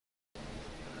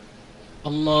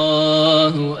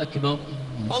الله أكبر.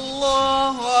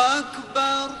 الله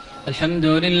أكبر. الحمد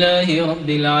لله رب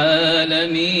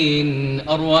العالمين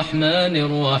الرحمن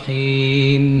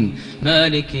الرحيم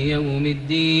مالك يوم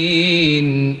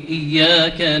الدين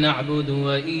إياك نعبد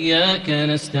وإياك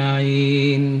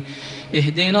نستعين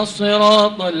اهدنا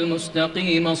الصراط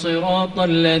المستقيم صراط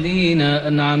الذين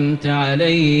أنعمت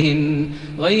عليهم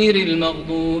غير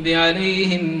المغضوب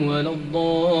عليهم ولا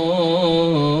الضالين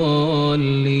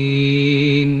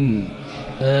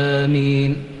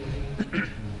آمين.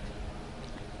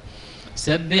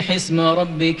 سبح اسم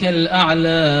ربك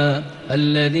الأعلى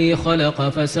الذي خلق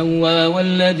فسوى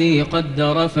والذي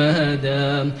قدر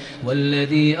فهدى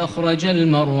والذي أخرج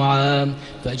المرعى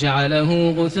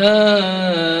فجعله غثاء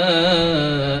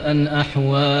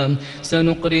أحوى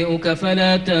سنقرئك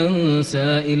فلا تنسى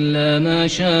إلا ما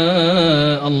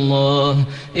شاء الله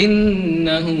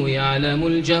إنه يعلم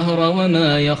الجهر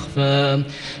وما يخفى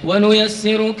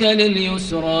ونيسرك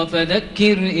لليسرى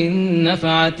فذكر إن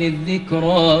نفعت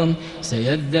الذكرى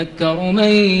سيذكر من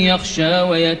يخشى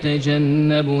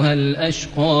ويتجنبها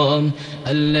الأشقى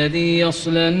الذي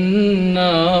يصلى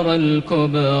النار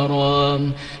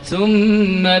الكبرى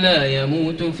ثم لا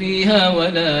يموت فيها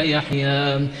ولا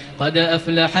يحيا قد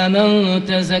أفلح من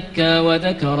تزكى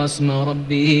وذكر اسم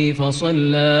ربه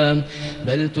فصلى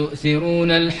بل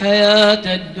تؤثرون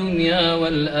الحياة الدنيا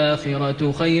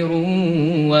والآخرة خير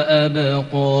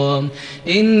وأبقى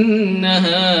إن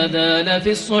هذا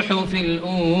لفي الصحف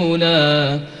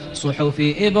الأولى صحف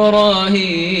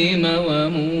إبراهيم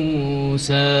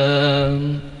وموسى.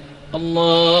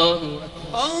 الله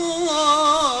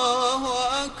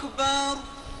أكبر.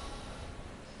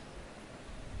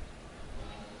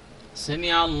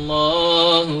 سمع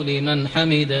الله لمن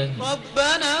حمده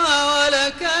ربنا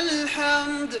ولك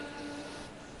الحمد.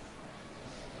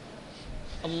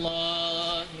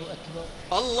 الله أكبر.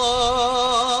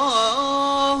 الله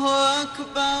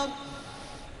أكبر.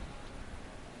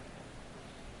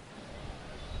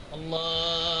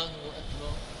 الله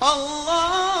أكبر.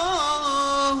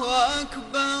 الله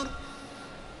أكبر.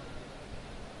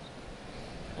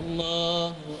 الله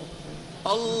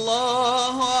أكبر.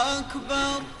 الله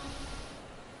أكبر.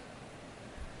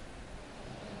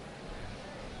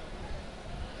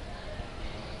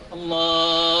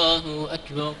 الله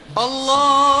أكبر.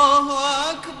 الله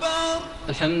أكبر.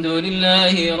 الحمد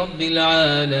لله رب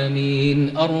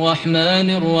العالمين الرحمن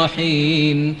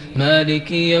الرحيم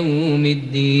مالك يوم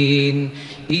الدين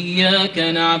إياك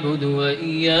نعبد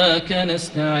وإياك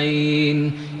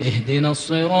نستعين اهدنا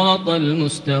الصراط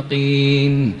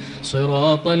المستقيم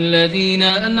صراط الذين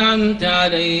أنعمت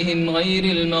عليهم غير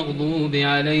المغضوب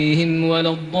عليهم ولا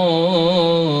الضالين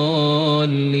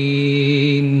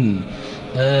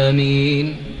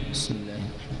آمين. بسم الله.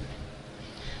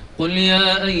 قل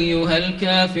يا أيها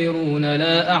الكافرون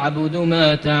لا أعبد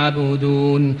ما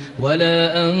تعبدون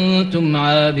ولا أنتم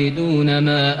عابدون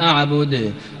ما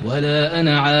أعبد ولا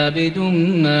أنا عابد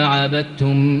ما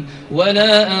عبدتم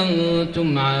ولا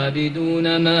أنتم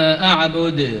عابدون ما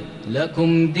أعبد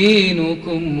لكم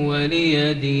دينكم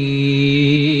ولي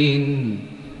دين.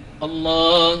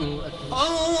 الله أكبر.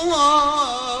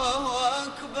 الله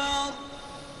أكبر.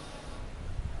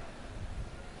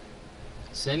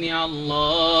 سمع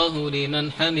الله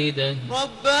لمن حمده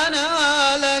ربنا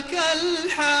لك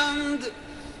الحمد.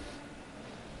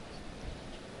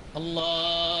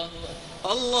 الله أكبر.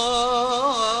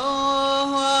 الله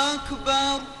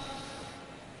أكبر.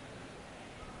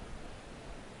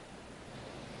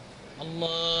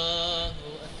 الله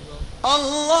أكبر.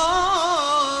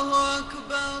 الله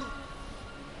أكبر.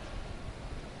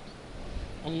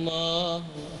 الله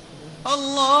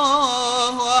أكبر.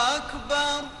 الله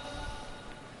أكبر.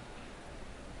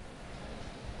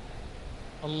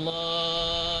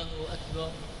 الله أكبر.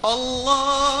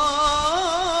 الله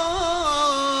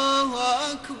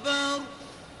أكبر.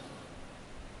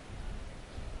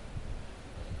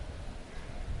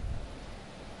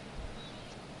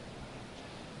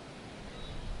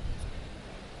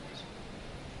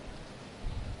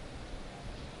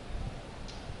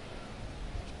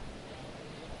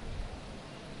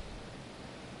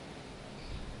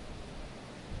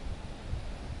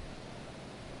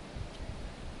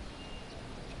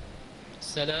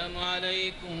 السلام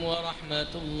عليكم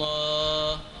ورحمة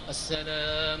الله.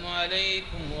 السلام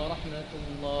عليكم ورحمة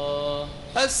الله.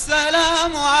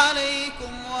 السلام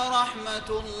عليكم ورحمة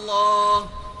الله.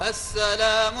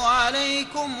 السلام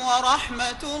عليكم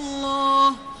ورحمة الله.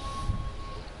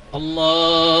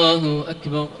 الله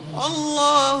أكبر.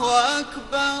 الله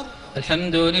أكبر.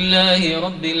 الحمد لله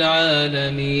رب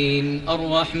العالمين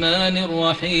الرحمن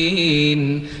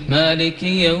الرحيم مالك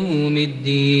يوم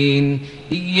الدين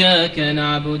إياك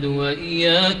نعبد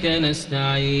وإياك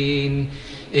نستعين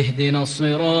اهدنا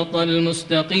الصراط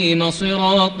المستقيم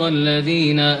صراط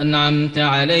الذين أنعمت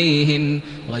عليهم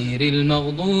غير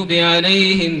المغضوب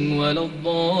عليهم ولا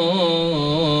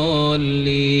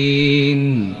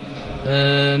الضالين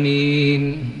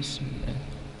آمين.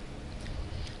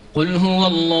 قل هو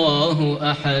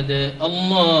الله أحد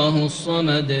الله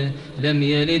الصمد لم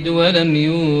يلد ولم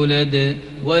يولد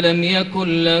ولم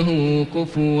يكن له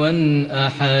كفوا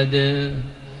أحد.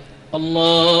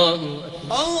 الله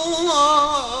أكبر.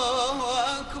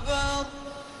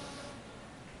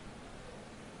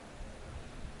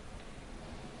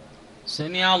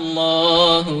 سمع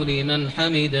الله لمن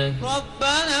حمده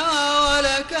ربنا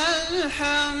ولك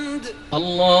الحمد.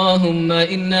 اللهم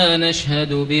إنا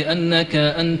نشهد بأنك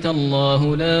أنت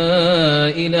الله لا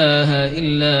إله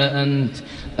إلا أنت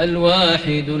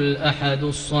الواحد الأحد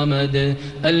الصمد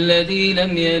الذي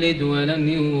لم يلد ولم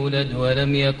يولد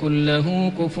ولم يكن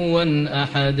له كفوا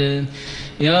أحد.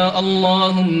 يا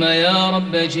اللهم يا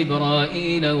رب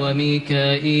جبرائيل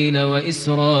وميكائيل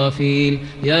وإسرافيل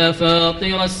يا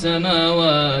فاطر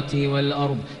السماوات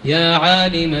والأرض يا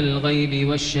عالم الغيب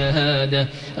والشهادة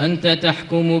أنت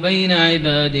تحكم بين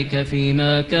عبادك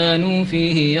فيما كانوا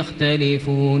فيه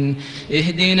يختلفون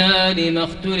اهدنا لما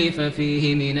اختلف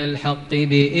فيه من الحق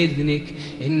بإذنك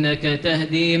إنك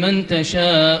تهدي من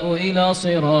تشاء إلى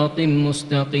صراط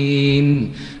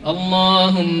مستقيم.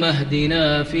 اللهم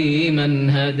اهدنا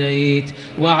فيمن هديت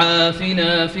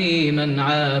وعافنا فيمن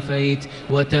عافيت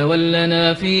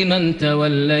وتولنا فيمن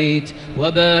توليت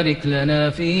وبارك لنا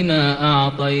فيما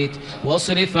أعطيت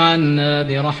واصرف عنا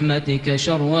برحمتك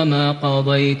شر ما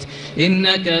قضيت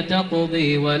إنك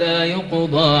تقضي ولا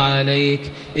يقضى عليك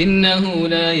إنه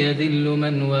لا يذل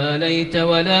من واليت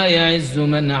ولا يعز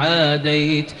من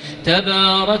عاديت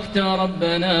تباركت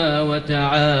ربنا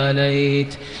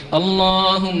وتعاليت.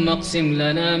 اللهم اقسم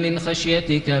لنا من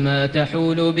خشيتك ما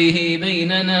تحول به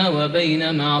بيننا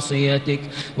وبين معصيتك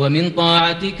ومن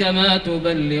طاعتك ما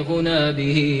تبلغنا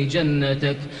به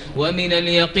جنتك ومن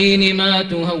اليقين ما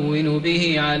تهون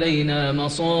به علينا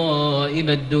مصائب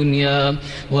الدنيا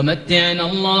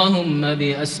ومتعنا اللهم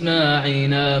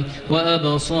بأسماعنا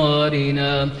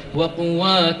وأبصارنا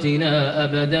وقواتنا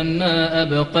أبدا ما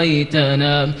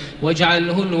أبقيتنا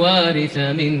واجعله الوارث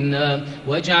منا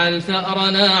واجعل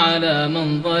ثأرنا على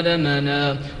من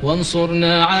ظلمنا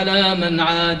وانصرنا على من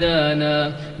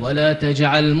عادانا ولا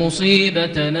تجعل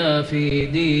مصيبتنا في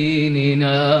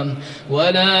ديننا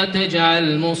ولا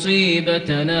تجعل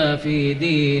مصيبتنا في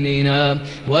ديننا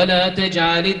ولا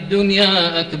تجعل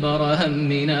الدنيا أكبر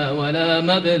همنا ولا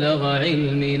مبلغ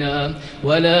علمنا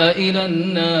ولا إلى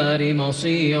النار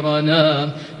مصيرنا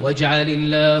واجعل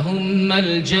اللهم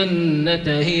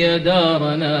الجنة هي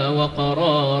دارنا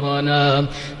وقرارنا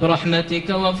برحمتك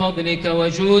وفضلك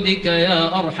وجودك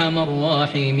يا أرحم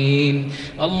الراحمين.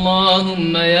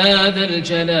 اللهم يا ذا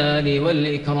الجلال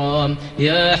والإكرام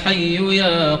يا حي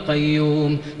يا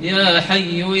قيوم يا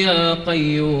حي يا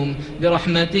قيوم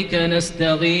برحمتك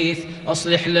نستغيث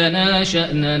أصلح لنا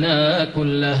شأننا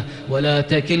كله ولا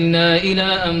تكلنا إلى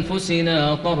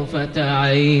أنفسنا طرفة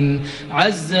عين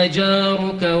عز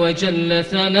جارك وجل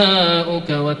ثناؤك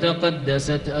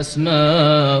وتقدست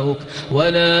أسماؤك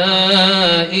ولا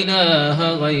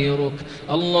إله غيرك.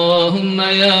 اللهم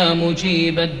يا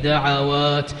مجيب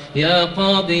الدعوات يا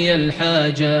قاضي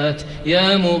الحاجات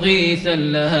يا مغيث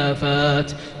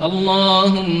اللهفات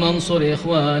اللهم انصر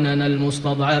إخواننا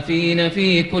المستضعفين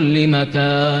في كل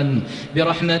مكان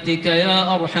برحمتك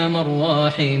يا أرحم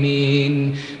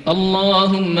الراحمين.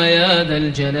 اللهم يا ذا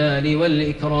الجلال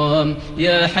والإكرام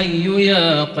يا حي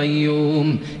يا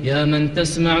قيوم يا من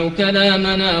تسمع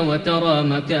كلامنا وترى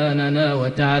مكاننا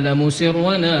وتعلم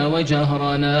سرنا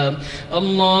وجهرنا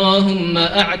اللهم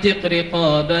أعتق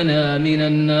رقابنا من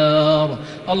النار.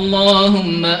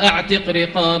 اللهم أعتق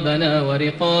رقابنا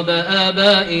ورقاب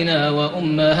آبائنا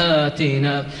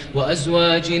وأمهاتنا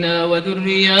وأزواجنا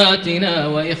وذرياتنا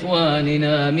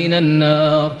وإخواننا من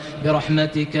النار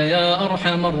برحمتك يا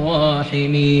أرحم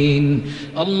الراحمين.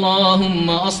 اللهم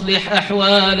أصلح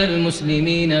أحوال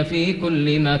المسلمين في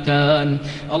كل مكان.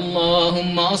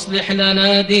 اللهم أصلح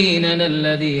لنا ديننا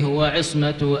الذي هو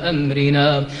عصمة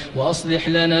أمرنا وأصلح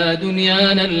لنا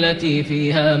دنيانا التي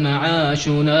فيها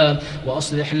معاشنا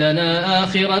وأصلح لنا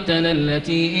آخرتنا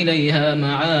التي إليها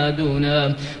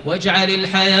معادنا واجعل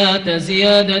الحياة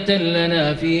زيادة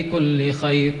لنا في كل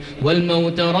خير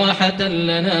والموت راحة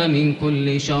لنا من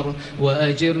كل شر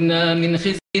وأجرنا من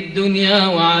خزي الدنيا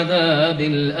وعذاب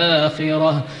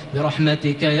الآخرة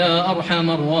برحمتك يا أرحم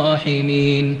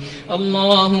الراحمين.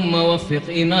 اللهم وفق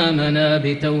إمامنا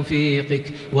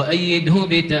بتوفيقك وأيده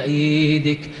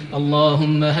بتأييدك.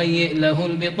 اللهم هيئ له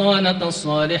البطانة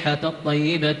الصالحة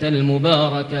الطيبة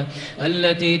المباركة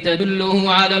التي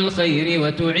تدله على الخير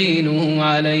وتعينه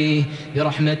عليه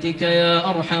برحمتك يا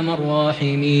أرحم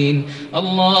الراحمين.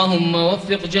 اللهم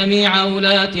وفق جميع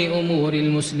ولاة أمور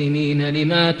المسلمين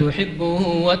لما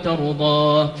تحبه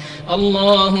وترضاه.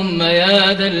 اللهم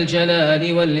يا ذا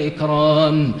الجلال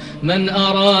والإكرام من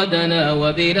أرادنا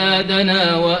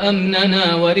وبلادنا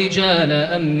وأمننا ورجال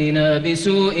أمننا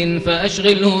بسوء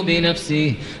فأشغله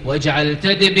بنفسه واجعل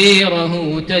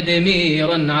تدبيره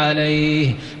تدميرا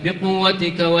عليه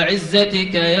بقوتك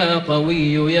وعزتك يا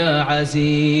قوي يا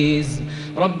عزيز.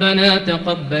 ربنا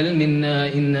تقبل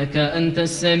منا إنك أنت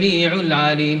السميع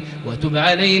العليم وتب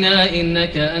علينا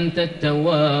إنك أنت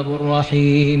التواب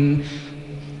الرحيم.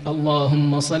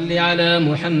 اللهم صل على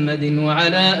محمد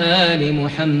وعلى آل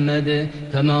محمد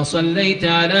كما صليت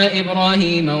على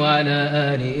إبراهيم وعلى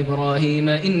آل إبراهيم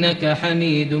إنك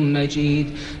حميد مجيد.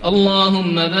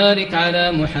 اللهم بارك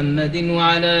على محمد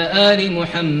وعلى آل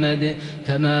محمد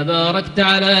كما باركت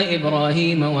على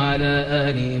إبراهيم وعلى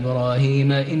آل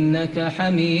إبراهيم إنك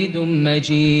حميد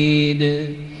مجيد.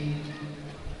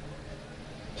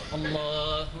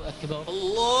 الله أكبر.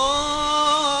 الله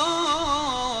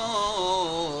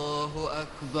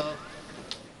أكبر.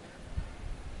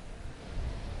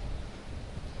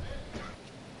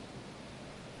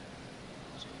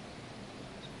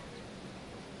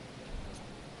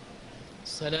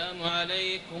 السلام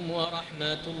عليكم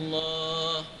ورحمة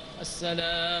الله.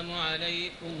 السلام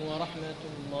عليكم ورحمة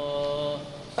الله.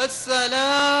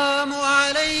 السلام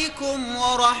عليكم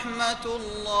ورحمة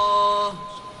الله.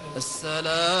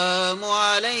 السلام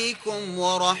عليكم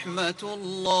ورحمة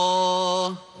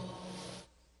الله.